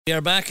We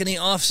are back in the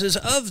offices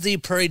of the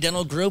Prairie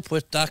Dental Group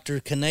with Dr.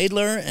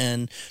 Knadler,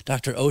 and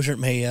Dr. Ozert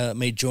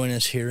may join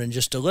us here in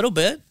just a little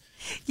bit.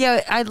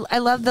 Yeah, I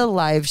love the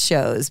live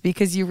shows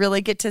because you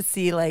really get to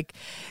see, like,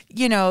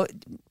 you know,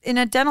 in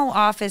a dental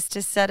office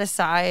to set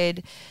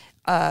aside,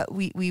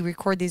 we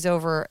record these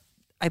over,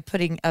 I'm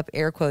putting up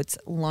air quotes,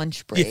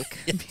 lunch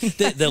break.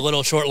 the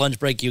little short lunch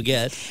break you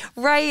get.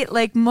 Right.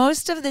 Like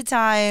most of the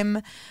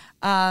time,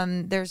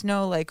 there's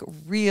no like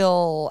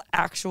real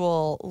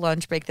actual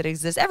lunch break that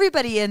exists.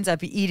 Everybody ends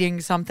up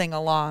eating something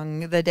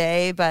along the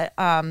day, but,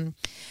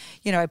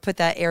 you know, I put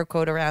that air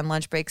quote around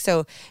lunch break.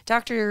 So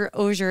Dr.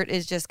 Ozert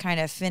is just kind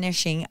of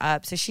finishing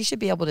up. So she should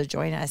be able to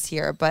join us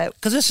here. But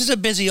because this is a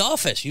busy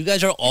office. You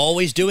guys are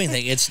always doing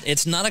things.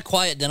 It's not a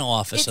quiet dental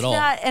office at all. It's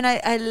not, and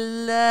I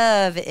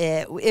love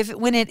it.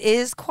 When it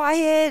is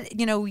quiet,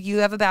 you know, you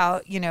have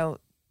about,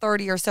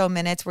 30 or so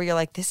minutes where you're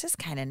like, this is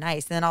kind of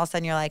nice. And then all of a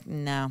sudden you're like,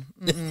 no,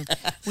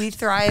 we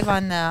thrive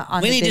on the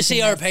we need to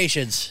see our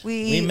patients.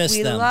 We miss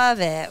them.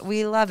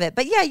 We love it.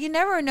 But yeah, you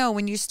never know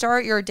when you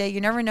start your day,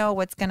 you never know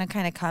what's going to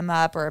kind of come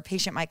up, or a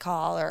patient might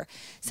call, or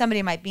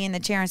somebody might be in the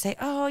chair and say,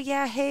 oh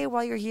yeah, hey,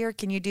 while you're here,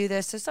 can you do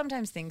this? So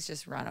sometimes things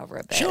just run over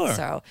a bit. Sure.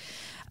 So,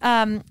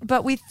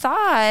 but we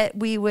thought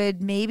we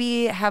would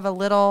maybe have a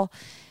little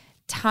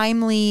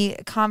timely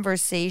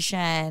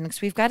conversation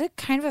because we've got a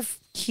kind of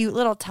a cute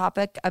little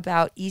topic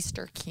about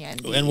Easter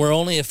candy. And we're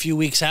only a few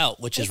weeks out,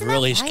 which is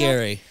really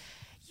scary.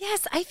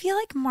 Yes, I feel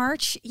like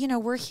March,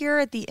 we're here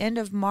at the end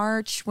of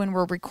March when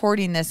we're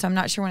recording this, so I'm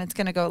not sure when it's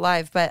going to go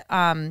live, but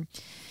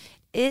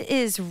it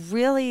is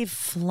really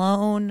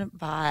flown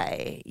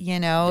by,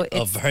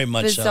 It's very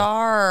much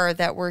bizarre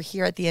that we're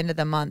here at the end of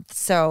the month.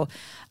 So,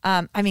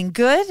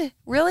 good,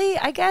 really,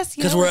 I guess.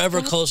 Because we're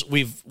ever close.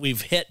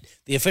 We've hit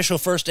the official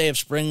first day of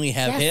spring. We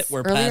have hit.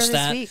 We're past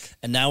that.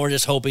 And now we're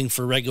just hoping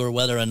for regular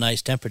weather and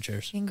nice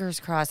temperatures.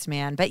 Fingers crossed,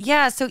 man. But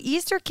yeah, so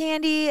Easter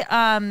candy,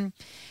 I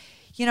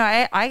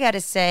got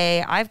to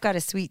say, I've got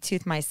a sweet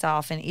tooth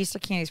myself, and Easter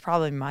candy is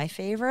probably my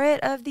favorite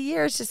of the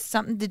year. It's just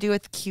something to do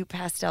with cute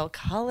pastel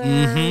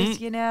colors,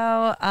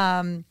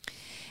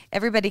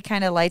 Everybody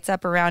kind of lights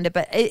up around it,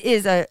 but it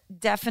is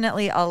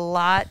definitely a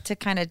lot to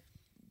kind of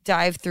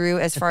dive through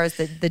as far as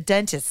the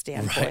dentist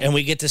standpoint. Right. And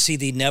we get to see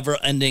the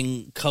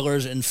never-ending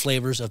colors and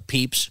flavors of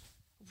Peeps.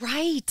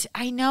 Right.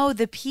 I know.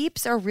 The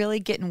Peeps are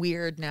really getting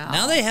weird now.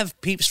 Now they have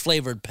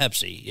Peeps-flavored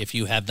Pepsi, if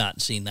you have not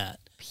seen that.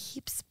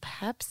 Peeps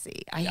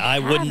Pepsi. I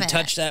wouldn't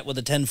touch that with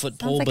a 10-foot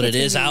pole, but it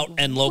is out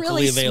and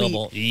locally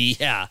available. Sweet.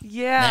 Yeah.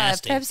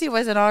 Nasty. Pepsi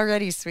wasn't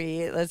already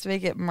sweet. Let's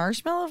make it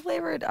marshmallow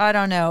flavored. I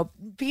don't know.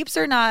 Peeps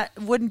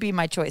wouldn't be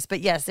my choice,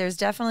 but yes, there's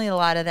definitely a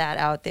lot of that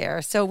out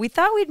there. So we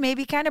thought we'd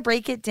maybe kind of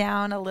break it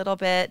down a little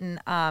bit,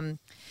 and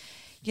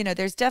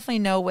there's definitely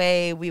no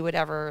way we would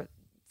ever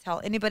tell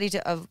anybody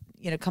to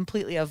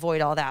completely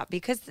avoid all that,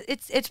 because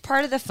it's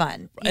part of the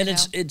fun. And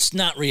it's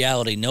not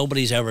reality.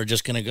 Nobody's ever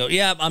just going to go,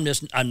 yeah, I'm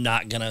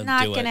not going to do it.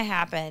 Not going to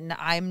happen.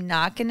 I'm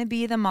not going to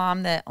be the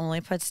mom that only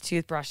puts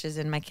toothbrushes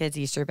in my kid's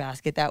Easter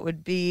basket. That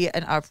would be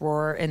an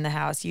uproar in the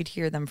house. You'd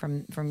hear them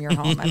from your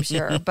home, I'm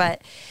sure.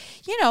 But,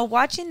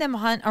 watching them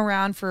hunt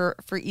around for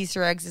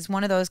Easter eggs is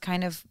one of those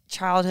kind of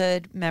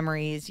childhood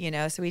memories,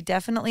 so we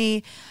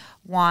definitely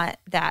want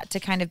that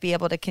to kind of be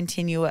able to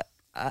continue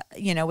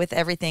with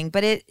everything.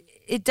 But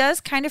it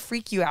does kind of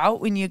freak you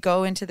out when you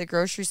go into the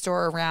grocery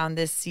store around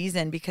this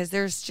season, because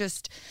there's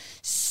just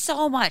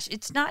so much.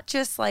 It's not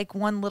just like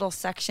one little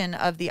section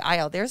of the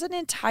aisle. There's an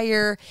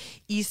entire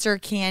Easter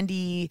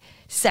candy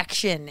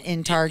section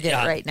in Target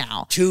right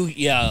now.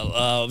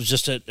 I was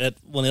just at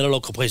one of the other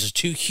local places,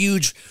 2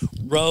 huge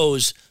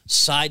rows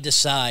side to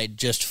side,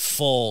 just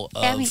full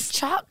of,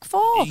 chock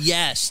full.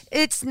 Yes,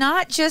 it's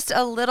not just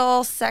a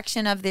little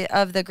section of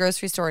the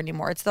grocery store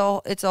anymore.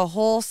 It's a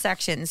whole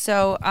section.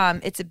 So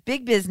it's a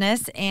big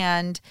business,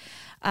 and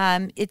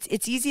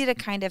it's easy to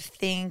kind of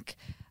think,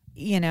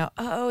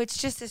 it's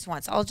just this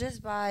once. I'll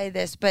just buy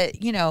this, but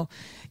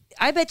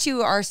I bet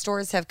you our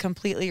stores have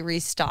completely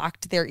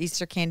restocked their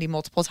Easter candy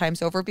multiple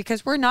times over,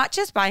 because we're not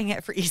just buying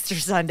it for Easter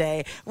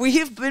Sunday.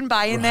 We've been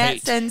buying that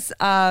since,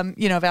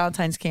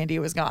 Valentine's candy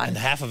was gone. And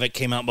half of it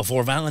came out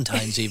before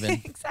Valentine's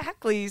even.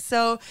 Exactly.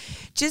 So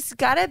just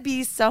got to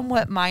be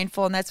somewhat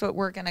mindful, and that's what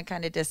we're going to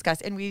kind of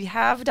discuss. And we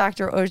have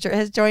Dr. Ozert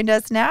has joined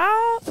us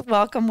now.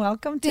 Welcome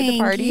to the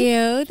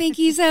party. Thank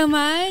you so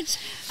much.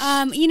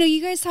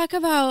 You guys talk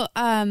about,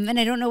 and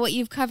I don't know what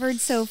you've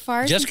covered so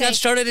far. Just got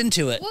started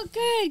into it. Well,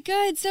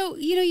 good. So,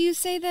 you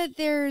say that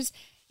there's,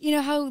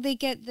 how they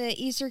get the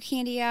Easter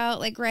candy out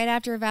like right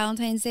after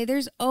Valentine's Day.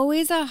 There's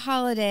always a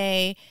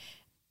holiday,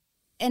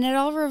 and it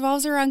all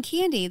revolves around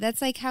candy. That's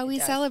like how we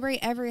celebrate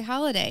every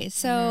holiday.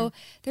 So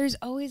there's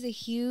always a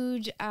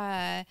huge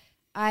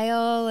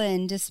aisle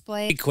and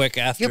display. Quick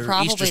after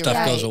Easter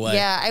stuff goes away.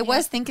 Yeah, I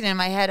was thinking in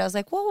my head, I was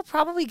like, well, we'll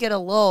probably get a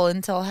lull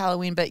until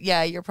Halloween. But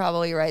yeah, you're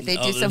probably right. They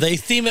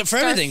theme it for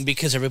everything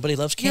because everybody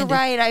loves candy. You're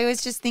right. I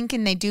was just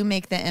thinking they do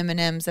make the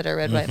M&Ms that are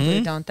red, white, and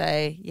blue, don't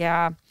they?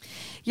 Yeah.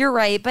 You're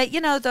right. But,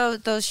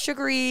 those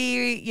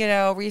sugary,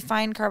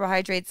 refined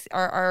carbohydrates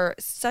are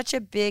such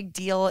a big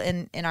deal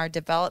in our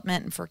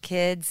development and for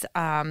kids.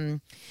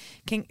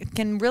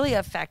 Can really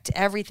affect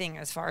everything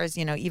as far as,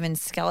 even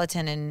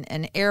skeleton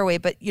and airway.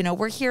 But,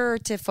 we're here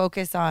to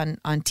focus on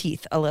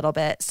teeth a little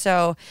bit.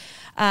 So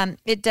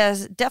it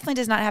definitely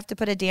does not have to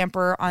put a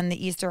damper on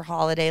the Easter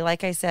holiday.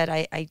 Like I said,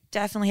 I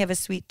definitely have a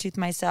sweet tooth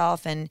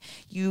myself, and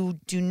you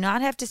do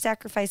not have to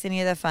sacrifice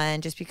any of the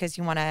fun just because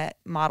you want to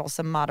model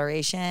some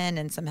moderation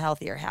and some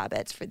healthier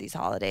habits for these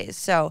holidays.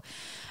 So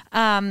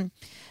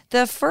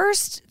the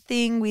first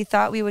thing we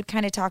thought we would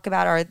kind of talk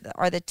about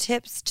are the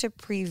tips to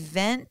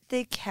prevent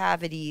the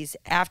cavities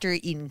after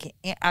eating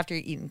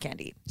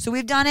candy. So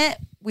we've done it.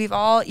 We've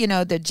all,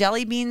 the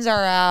jelly beans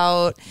are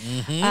out.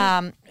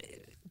 Mm-hmm.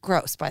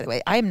 Gross, by the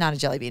way. I am not a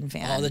jelly bean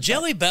fan. Oh, the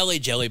Jelly Belly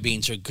jelly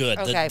beans are good.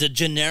 Okay. The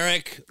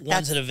generic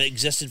ones that have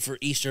existed for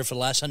Easter for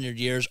the last 100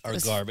 years are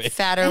garbage.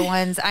 Fatter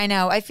ones. I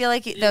know. I feel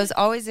like those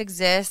always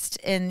exist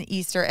in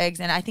Easter eggs,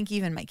 and I think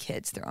even my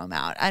kids throw them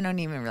out. I don't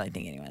even really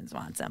think anyone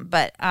wants them.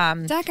 But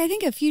Doc, I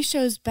think a few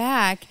shows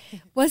back,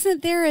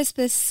 wasn't there a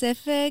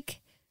specific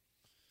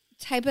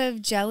type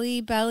of Jelly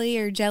Belly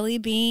or jelly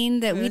bean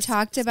that we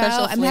talked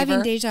about? I'm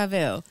having deja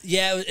vu.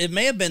 Yeah, it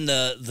may have been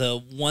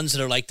the ones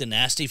that are like the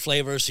nasty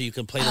flavors, so you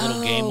can play the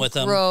little game with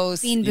them.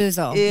 Gross. Bean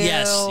Boozle.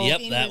 Yes, yep,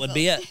 Bean that Boozle. would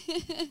be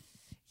it.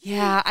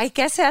 Yeah, I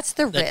guess that's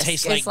the risk. That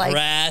tastes like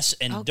grass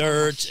and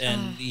dirt,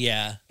 and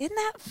Isn't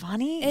that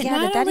funny? It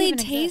not only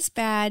tastes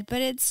bad,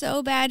 but it's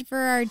so bad for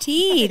our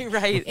teeth.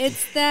 Right.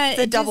 It's that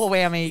it's a double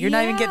whammy. You're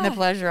not even getting the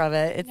pleasure of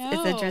it.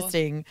 It's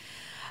interesting.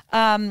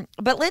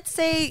 But let's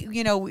say,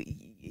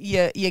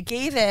 you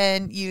gave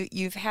in,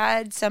 you've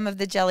had some of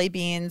the jelly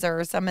beans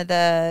or some of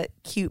the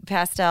cute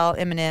pastel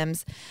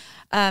M&Ms.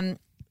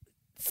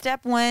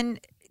 Step one,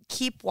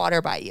 keep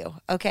water by you.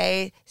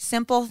 Okay.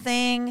 Simple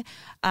thing.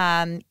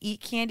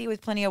 Eat candy with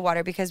plenty of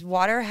water because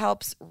water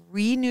helps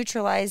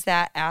re-neutralize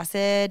that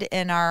acid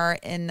in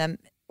the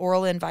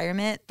oral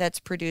environment that's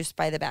produced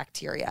by the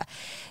bacteria.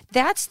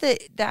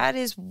 That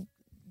is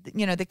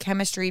the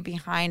chemistry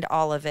behind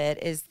all of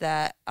it is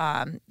that,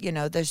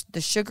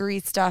 the sugary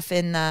stuff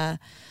in the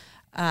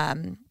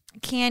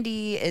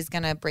candy is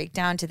going to break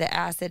down to the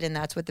acid, and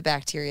that's what the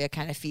bacteria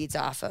kind of feeds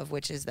off of,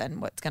 which is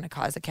then what's going to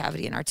cause a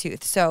cavity in our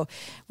tooth. So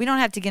we don't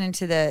have to get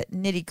into the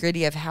nitty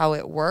gritty of how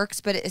it works,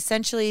 but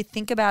essentially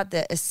think about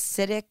the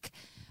acidic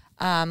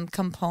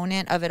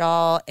component of it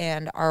all,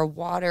 and our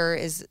water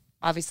is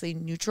obviously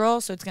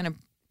neutral, so it's going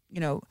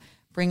to,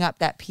 bring up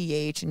that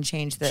pH and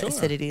change the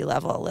acidity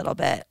level a little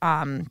bit.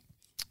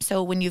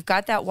 So when you've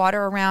got that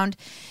water around,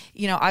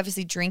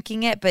 obviously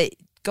drinking it, but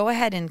go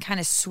ahead and kind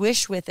of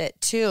swish with it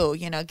too.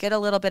 Get a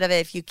little bit of it.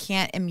 If you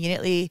can't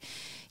immediately,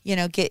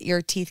 get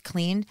your teeth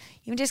cleaned,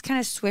 you can just kind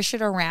of swish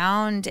it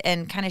around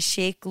and kind of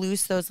shake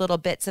loose those little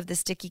bits of the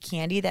sticky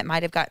candy that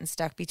might have gotten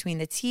stuck between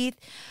the teeth.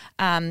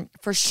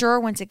 For sure,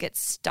 once it gets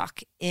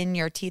stuck in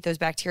your teeth, those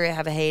bacteria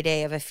have a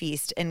heyday of a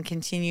feast and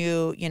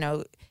continue,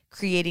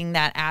 creating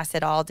that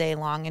acid all day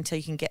long until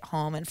you can get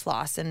home and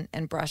floss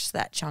and brush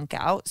that chunk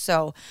out.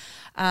 So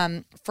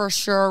for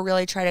sure,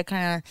 really try to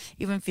kind of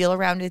even feel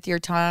around with your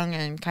tongue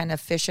and kind of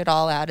fish it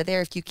all out of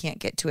there if you can't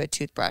get to a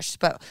toothbrush.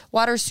 But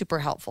water's super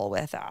helpful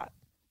with that.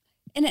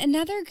 And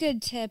another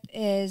good tip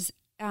is,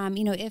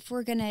 if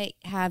we're going to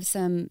have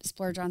some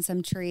splurge on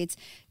some treats,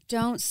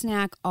 don't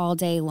snack all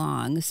day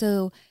long.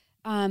 So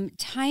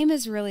time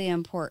is really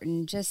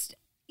important. Just,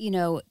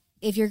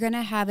 if you're going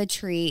to have a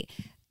treat,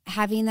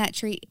 having that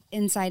treat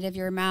inside of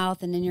your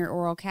mouth and in your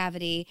oral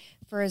cavity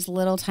for as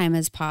little time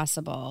as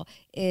possible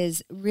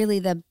is really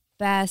the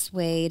best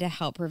way to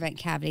help prevent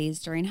cavities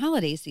during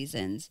holiday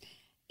seasons.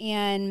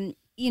 And,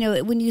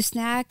 when you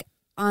snack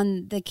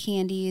on the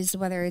candies,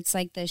 whether it's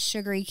like the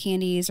sugary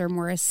candies or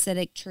more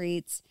acidic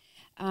treats,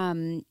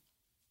 throughout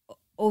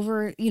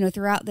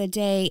the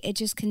day, it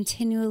just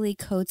continually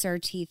coats our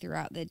teeth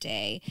throughout the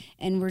day.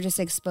 And we're just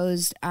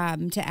exposed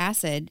to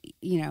acid,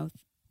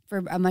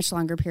 for a much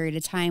longer period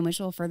of time, which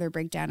will further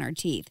break down our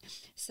teeth.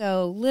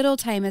 So little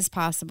time as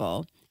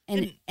possible.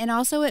 And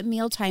also at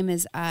mealtime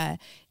is a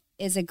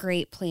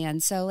great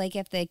plan. So like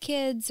if the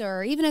kids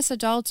or even us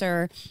adults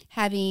are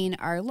having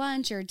our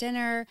lunch or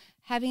dinner,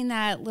 having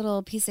that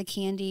little piece of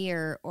candy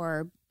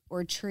or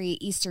treat,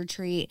 Easter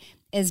treat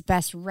is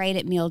best right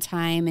at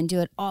mealtime and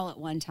do it all at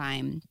one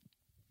time.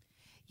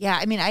 Yeah,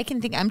 I mean,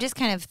 I'm just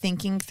kind of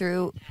thinking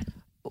through.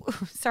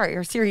 Sorry,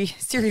 our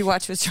Siri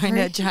Watch was trying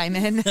to chime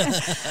in.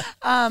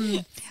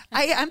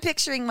 I'm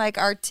picturing like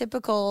our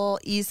typical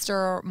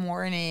Easter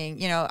morning.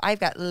 I've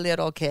got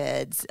little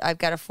kids. I've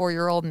got a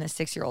 4-year-old and a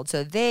 6-year-old,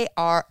 so they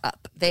are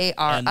up. They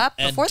are up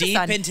before the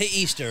sun. And deep into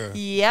Easter.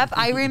 Yep,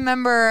 I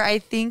remember. I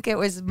think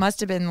must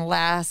have been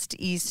last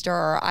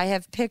Easter. I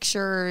have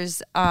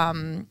pictures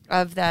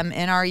of them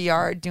in our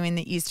yard doing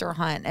the Easter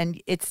hunt,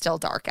 and it's still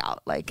dark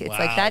out. Like it's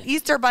like that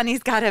Easter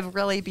bunny's got to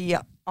really be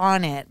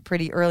on it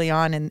pretty early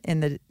on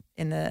in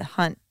the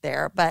hunt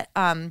there. But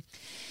so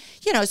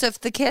if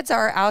the kids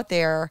are out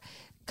there,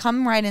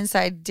 come right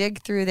inside,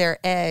 dig through their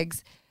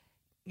eggs,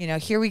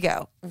 here we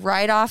go.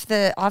 Right off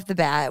the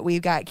bat,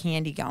 we've got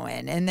candy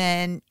going. And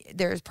then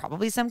there's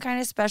probably some kind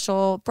of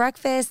special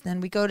breakfast.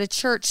 Then we go to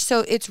church.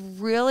 So it's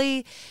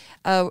really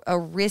a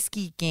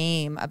risky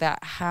game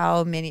about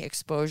how many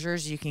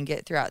exposures you can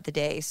get throughout the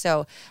day.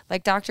 So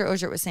like Dr.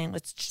 Ojert was saying,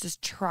 let's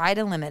just try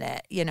to limit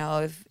it.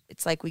 If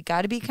it's like we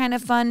got to be kind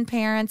of fun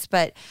parents.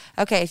 But,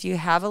 okay, if you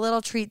have a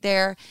little treat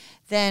there,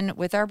 then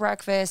with our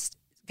breakfast,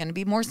 going to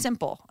be more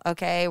simple.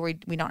 Okay. We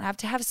don't have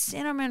to have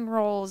cinnamon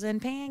rolls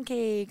and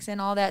pancakes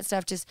and all that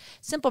stuff, just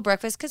simple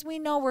breakfast. Cause we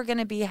know we're going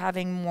to be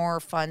having more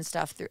fun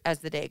stuff as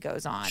the day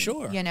goes on.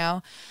 Sure.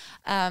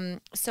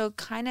 So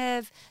kind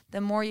of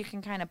the more you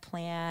can kind of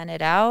plan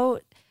it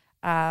out,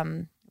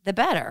 the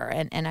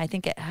better. And I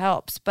think it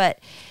helps, but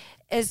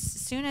as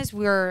soon as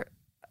we're,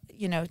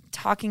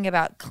 talking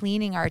about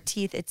cleaning our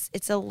teeth,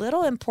 it's a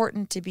little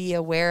important to be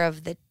aware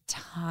of the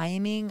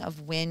timing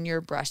of when you're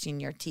brushing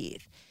your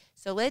teeth.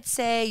 So let's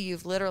say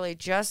you've literally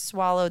just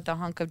swallowed the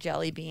hunk of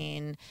jelly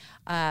bean,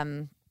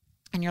 and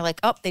you're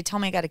like, oh, they tell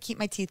me I got to keep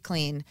my teeth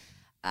clean.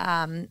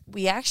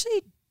 We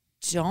actually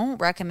don't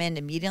recommend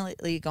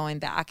immediately going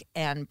back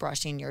and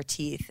brushing your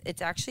teeth.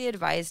 It's actually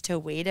advised to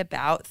wait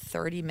about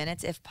 30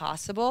 minutes if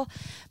possible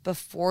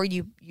before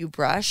you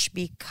brush,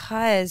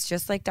 because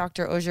just like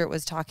Dr. Ojert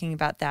was talking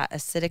about that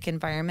acidic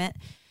environment,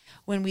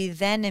 when we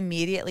then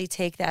immediately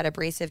take that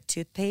abrasive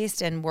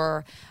toothpaste and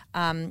we're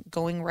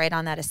going right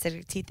on that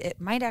acidic teeth,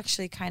 it might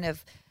actually kind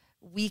of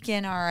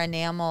weaken our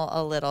enamel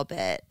a little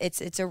bit.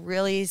 It's a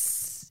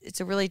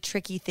really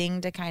tricky thing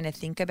to kind of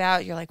think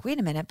about. You're like, wait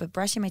a minute, but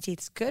brushing my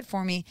teeth is good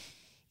for me.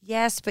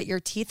 Yes, but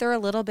your teeth are a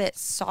little bit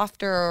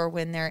softer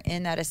when they're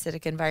in that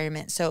acidic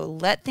environment. So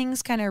let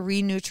things kind of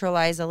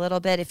re-neutralize a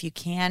little bit if you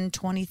can,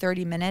 20,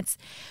 30 minutes.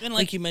 And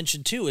like you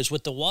mentioned too, is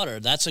with the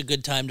water. That's a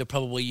good time to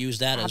probably use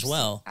that as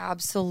well.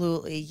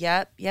 Absolutely.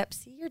 Yep.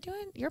 See, you're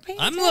paying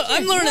attention.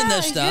 I'm learning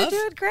this stuff. You're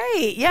doing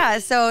great. Yeah.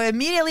 So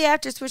immediately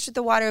after, switch with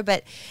the water,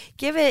 but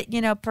give it,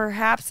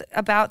 perhaps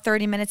about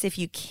 30 minutes if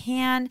you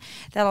can.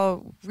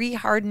 That'll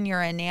re-harden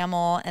your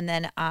enamel, and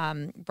then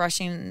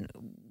brushing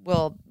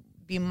will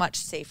be much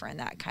safer in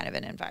that kind of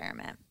an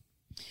environment.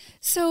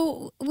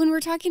 So when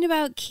we're talking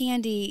about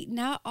candy,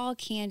 not all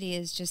candy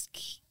is just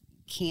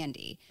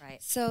candy.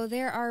 Right. So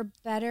there are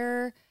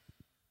better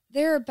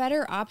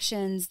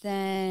options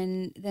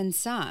than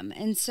some.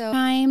 And so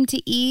time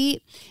to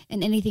eat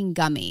and anything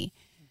gummy.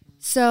 Mm-hmm.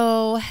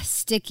 So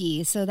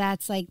sticky. So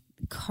that's like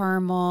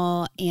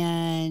caramel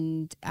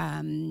and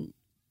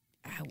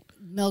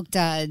Milk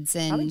Duds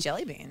and probably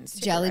jelly beans.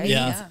 Jelly right? beans.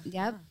 Yeah.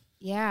 Yep.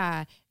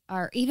 Yeah.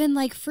 Or even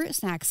like fruit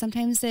snacks.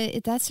 Sometimes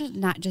that's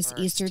not just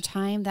Easter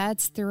time.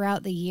 That's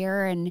throughout the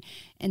year and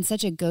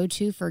such a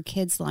go-to for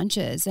kids'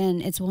 lunches.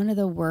 And it's one of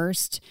the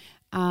worst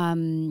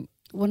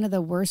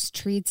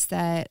treats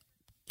that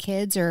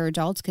kids or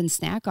adults can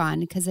snack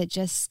on, because it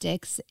just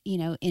sticks,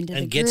 into the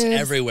grooves. And gets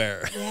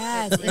everywhere.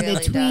 Yes, it really in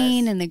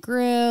between does. and the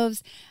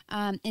grooves.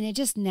 And it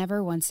just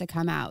never wants to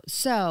come out.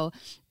 So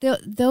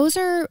those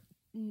are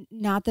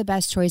not the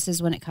best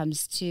choices when it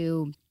comes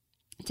to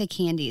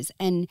candies.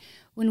 And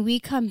when we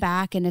come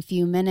back in a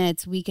few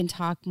minutes, we can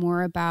talk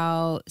more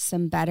about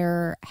some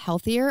better,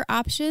 healthier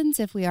options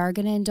if we are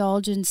going to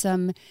indulge in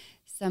some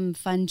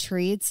fun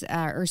treats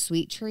or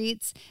sweet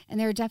treats. And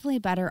there are definitely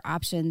better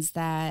options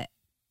that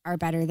are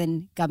better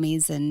than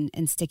gummies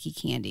and sticky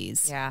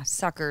candies. Yeah,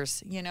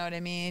 suckers. You know what I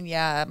mean?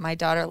 Yeah, my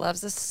daughter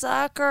loves a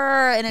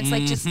sucker, and it's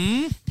like just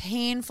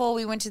painful.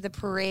 We went to the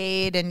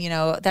parade, and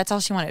that's all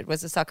she wanted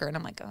was a sucker, and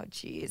I'm like, oh,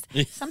 geez,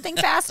 something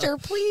faster,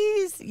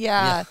 please.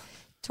 Yeah.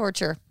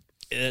 Torture.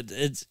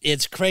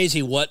 It's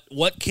crazy what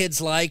kids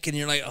like, and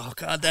you're like, oh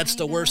God, that's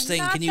the worst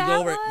thing. Can you go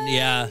over it?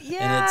 Yeah.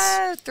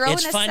 Yeah. And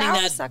it's finding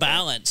that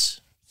balance.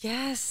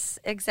 Yes,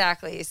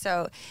 exactly.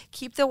 So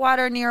keep the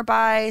water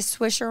nearby,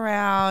 swish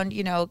around,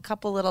 a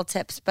couple little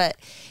tips. But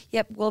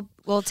yep,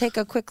 we'll take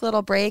a quick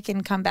little break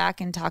and come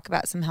back and talk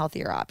about some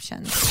healthier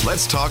options.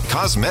 Let's talk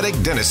cosmetic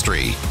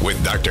dentistry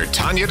with Dr.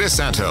 Tanya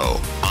DeSanto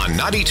on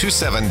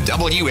 92.7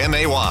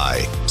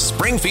 WMAY,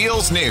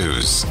 Springfield's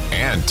News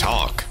and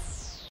Talk.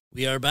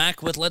 We are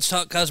back with Let's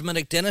Talk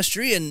Cosmetic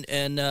Dentistry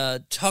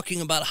and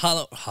talking about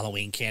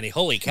Halloween candy.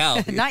 Holy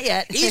cow. Not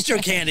yet. Easter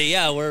candy.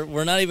 Yeah,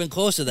 we're not even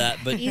close to that.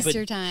 But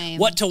Easter time.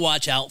 What to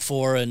watch out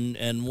for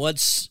and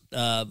what's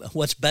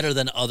better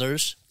than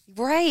others.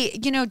 Right.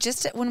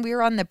 Just when we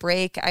were on the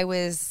break, I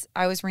was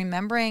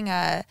remembering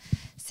a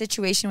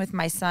situation with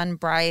my son,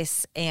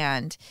 Bryce,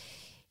 and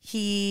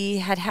he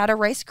had a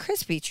Rice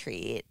Krispie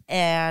treat,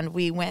 and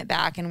we went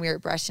back and we were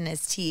brushing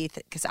his teeth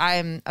because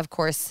I'm, of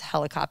course,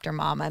 helicopter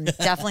mom. I'm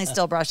definitely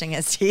still brushing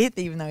his teeth,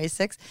 even though he's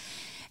 6.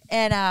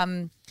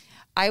 And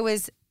I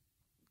was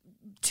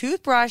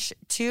toothbrush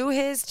to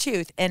his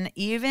tooth, and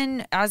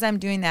even as I'm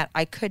doing that,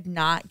 I could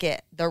not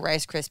get the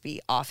Rice Krispie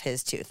off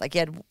his tooth. Like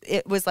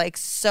it was like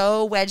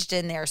so wedged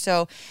in there.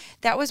 So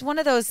that was one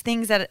of those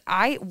things that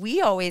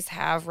we always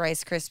have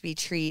Rice Krispie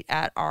treat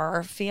at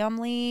our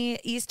family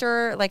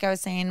Easter. Like I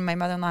was saying, my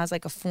mother-in-law has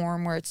like a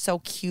form where it's so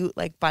cute,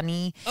 like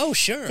bunny. Oh,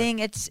 sure. Thing.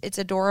 It's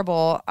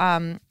adorable.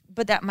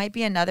 But that might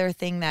be another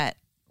thing that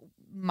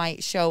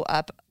might show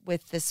up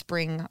with the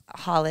spring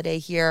holiday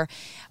here.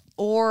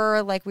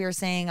 Or like we were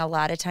saying, a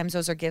lot of times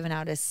those are given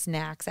out as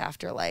snacks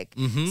after like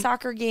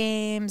soccer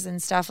games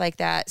and stuff like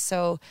that.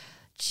 So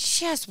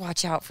just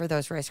watch out for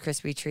those Rice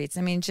Krispie treats.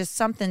 I mean, just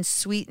something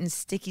sweet and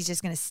sticky is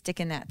just going to stick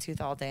in that tooth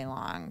all day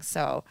long.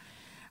 So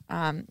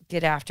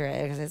get after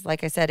it. Because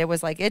like I said,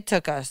 it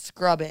took a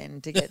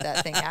scrubbing to get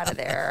that thing out of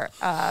there.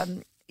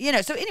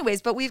 So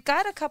anyways, but we've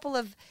got a couple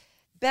of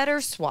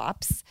better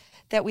swaps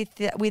that we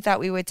thought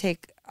we would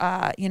take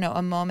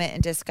a moment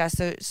and discuss.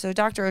 So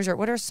Dr. Ogier,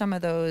 what are some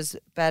of those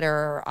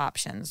better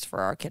options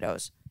for our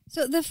kiddos?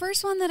 So the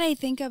first one that I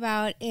think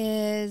about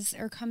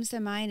comes to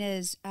mind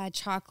is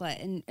chocolate,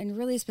 and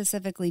really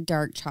specifically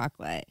dark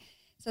chocolate.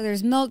 So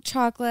there's milk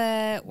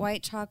chocolate,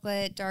 white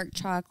chocolate, dark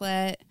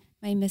chocolate.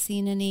 Am I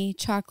missing any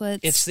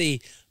chocolates? It's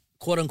the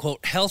quote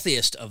unquote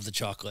healthiest of the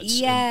chocolates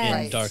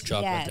in dark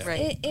chocolate. Yes,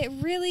 right. It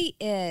really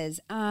is.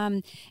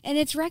 And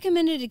it's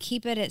recommended to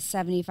keep it at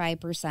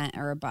 75%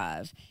 or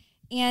above.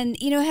 And,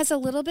 it has a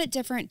little bit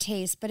different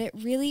taste, but it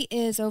really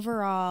is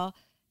overall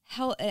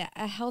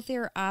a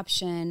healthier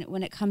option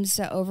when it comes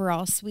to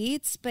overall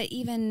sweets, but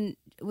even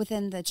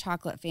within the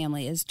chocolate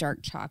family is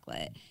dark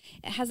chocolate.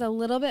 It has a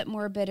little bit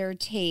more bitter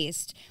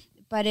taste,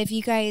 but if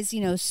you guys,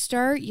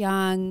 start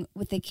young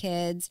with the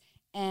kids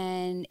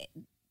and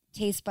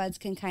taste buds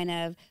can kind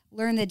of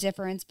learn the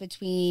difference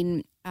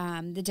between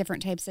the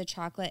different types of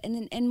chocolate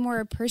and more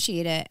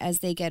appreciate it as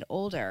they get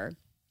older.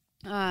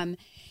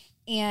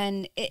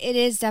 And it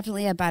is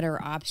definitely a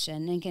better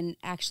option and can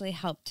actually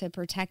help to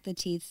protect the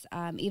teeth,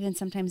 even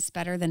sometimes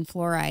better than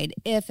fluoride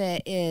if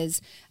it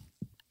is,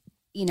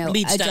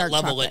 meets a that dark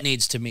level chocolate. it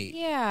needs to meet.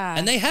 Yeah.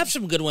 And they have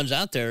some good ones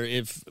out there,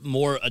 if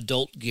more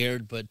adult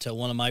geared, but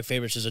one of my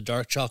favorites is a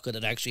dark chocolate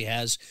that actually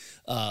has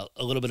a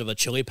little bit of a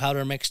chili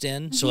powder mixed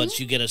in. So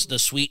you get the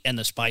sweet and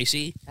the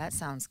spicy. That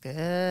sounds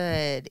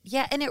good.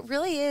 Yeah, and it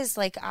really is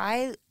like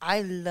I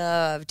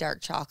love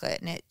dark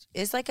chocolate, and it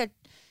is like a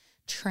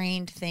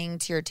trained thing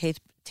to your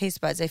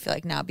taste buds, I feel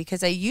like now,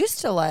 because I used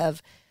to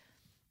love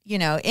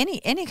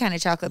any kind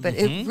of chocolate, but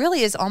it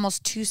really is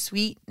almost too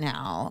sweet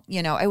now.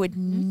 I would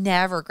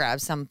never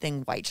grab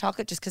something white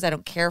chocolate just because I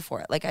don't care for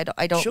it. Like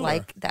I don't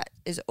like that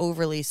is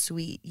overly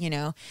sweet,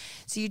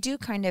 So you do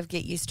kind of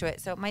get used to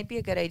it. So it might be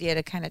a good idea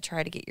to kind of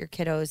try to get your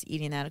kiddos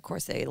eating that. Of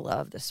course, they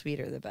love the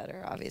sweeter the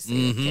better,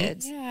 obviously, with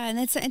kids. Yeah, and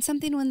it's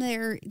something when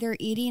they're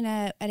eating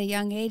at a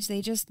young age,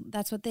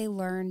 that's what they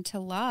learn to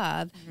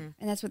love,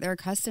 and that's what they're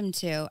accustomed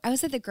to. I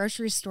was at the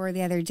grocery store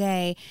the other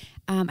day.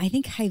 I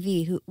think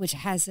Hy-Vee, which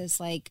has this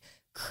like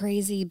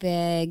crazy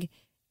big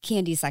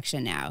candy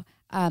section now.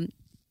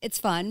 It's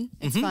fun.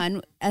 It's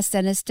fun. Us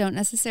dentists don't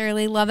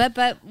necessarily love it,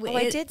 but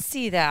I did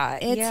see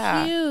that.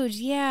 It's huge,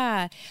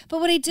 yeah.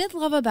 But what I did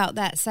love about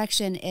that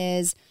section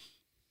is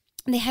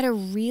they had a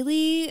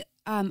really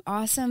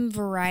awesome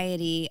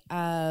variety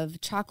of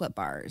chocolate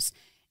bars.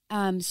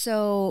 And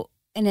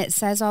it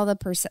says all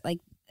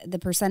the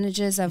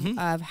percentages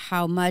of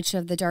how much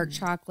of the dark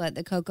chocolate,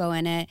 the cocoa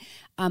in it,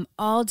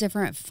 all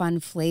different fun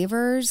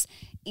flavors.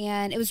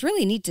 And it was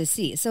really neat to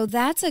see. So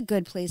that's a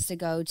good place to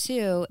go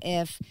too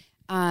if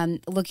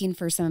looking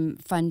for some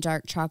fun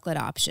dark chocolate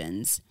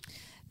options.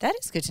 That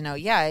is good to know.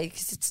 Yeah,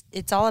 because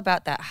it's all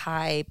about that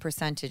high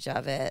percentage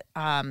of it.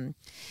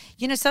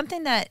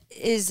 Something that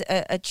is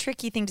a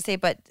tricky thing to say,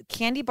 but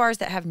candy bars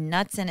that have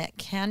nuts in it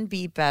can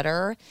be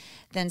better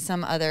than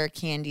some other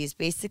candies,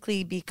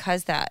 basically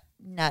because that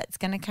nut's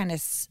going to kind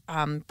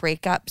of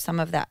break up some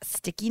of that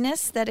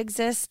stickiness that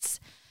exists.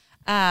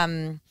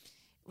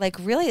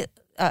 Really,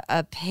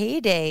 a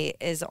payday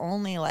is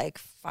only like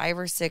 5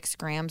 or 6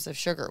 grams of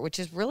sugar, which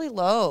is really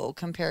low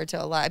compared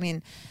to a lot. I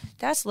mean,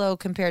 that's low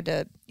compared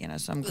to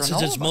some granola.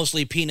 Since it's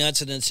mostly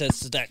peanuts and it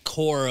sets that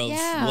core of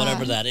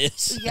whatever that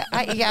is.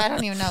 I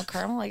don't even know,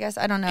 caramel. I guess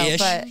I don't know,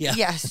 but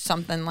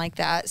something like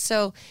that.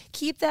 So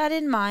keep that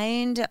in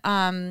mind.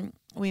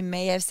 We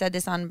may have said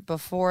this on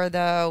before,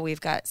 though.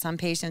 We've got some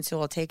patients who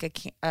will take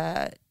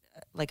a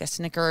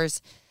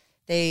Snickers.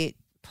 They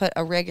put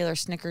a regular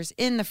Snickers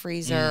in the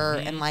freezer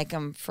and like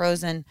them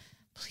frozen.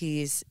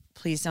 Please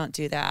don't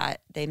do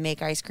that. They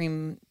make ice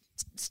cream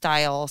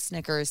style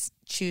Snickers.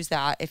 Choose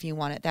that if you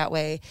want it that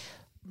way.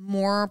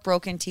 More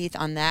broken teeth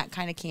on that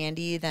kind of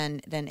candy than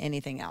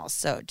anything else.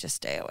 So just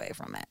stay away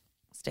from it.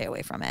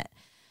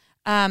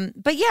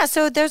 But yeah,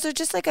 so those are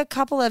just like a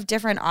couple of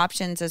different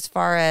options as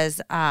far as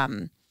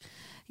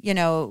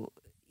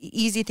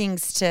easy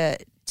things to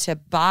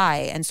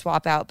buy and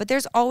swap out, but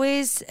there's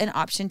always an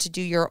option to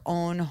do your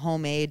own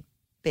homemade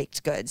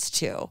baked goods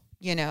too.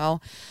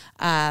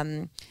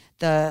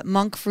 The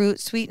monk fruit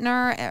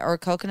sweetener or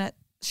coconut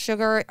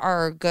sugar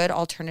are good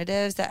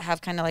alternatives that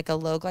have kind of like a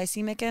low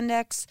glycemic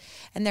index,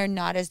 and they're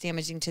not as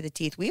damaging to the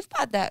teeth. We've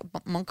bought that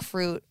monk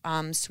fruit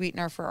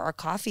sweetener for our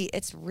coffee.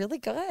 It's really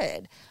good.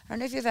 I don't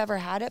know if you've ever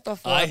had it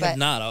before. I have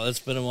not. It's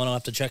been one I'll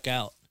have to check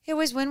out. It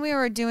was when we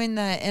were doing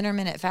the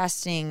intermittent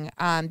fasting,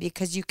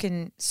 because you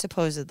can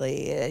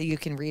supposedly, you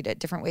can read it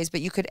different ways,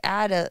 but you could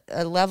add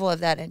a level of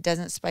that and it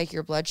doesn't spike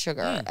your blood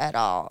sugar at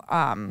all.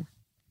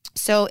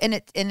 So, and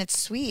it's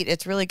sweet.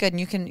 It's really good.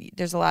 And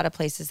there's a lot of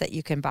places that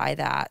you can buy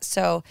that.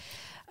 So,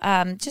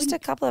 just a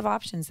couple of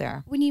options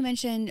there. When you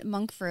mentioned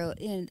monk fruit,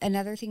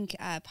 another thing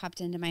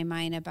popped into my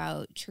mind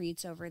about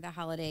treats over the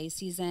holiday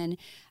season,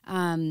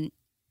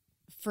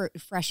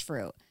 fresh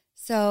fruit.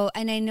 So,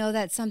 and I know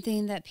that's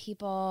something that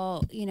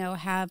people,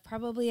 have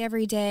probably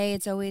every day.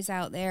 It's always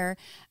out there.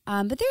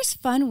 But there's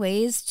fun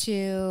ways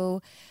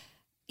to,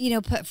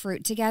 put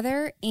fruit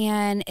together,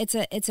 and it's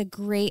a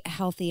great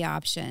healthy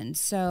option.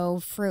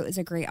 So fruit is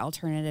a great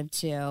alternative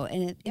too.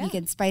 And you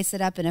can spice it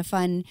up in a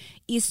fun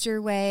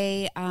Easter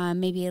way,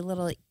 maybe a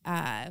little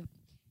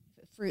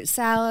fruit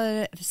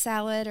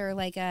salad or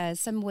like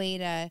some way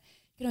to,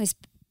 you can always,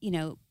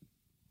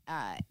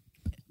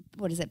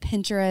 what is it,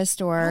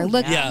 Pinterest, or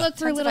look for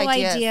Tons little of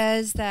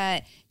ideas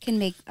that can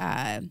make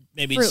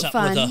maybe fruit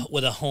something fun.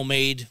 with a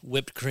homemade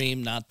whipped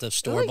cream, not the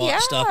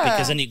store-bought stuff,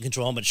 because then you can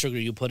control how much sugar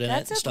you put in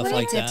it and stuff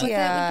like that.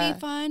 That would be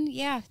fun.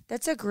 Yeah,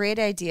 that's a great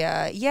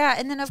idea. Yeah,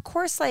 and then of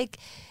course,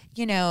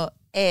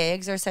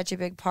 eggs are such a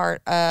big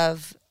part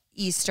of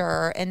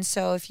Easter, and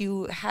so if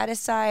you had a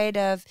side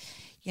of,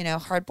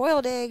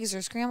 hard-boiled eggs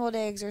or scrambled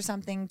eggs or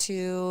something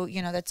too,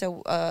 that's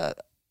a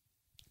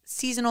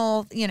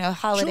seasonal,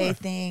 holiday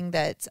thing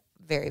that's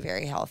very,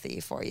 very healthy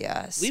for you.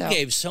 We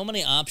gave so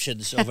many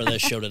options over this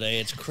show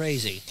today. It's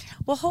crazy.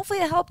 Well, hopefully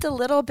it helped a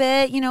little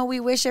bit. We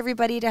wish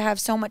everybody to have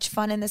so much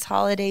fun in this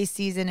holiday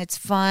season. It's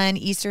fun.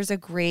 Easter's a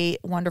great,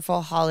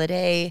 wonderful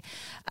holiday.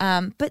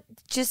 But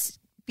just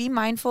be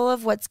mindful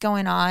of what's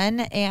going on.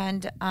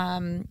 And,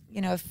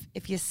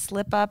 if you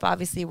slip up,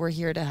 obviously we're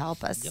here to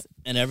help us. Yep.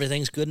 And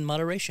everything's good in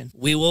moderation.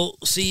 We will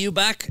see you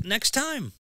back next time.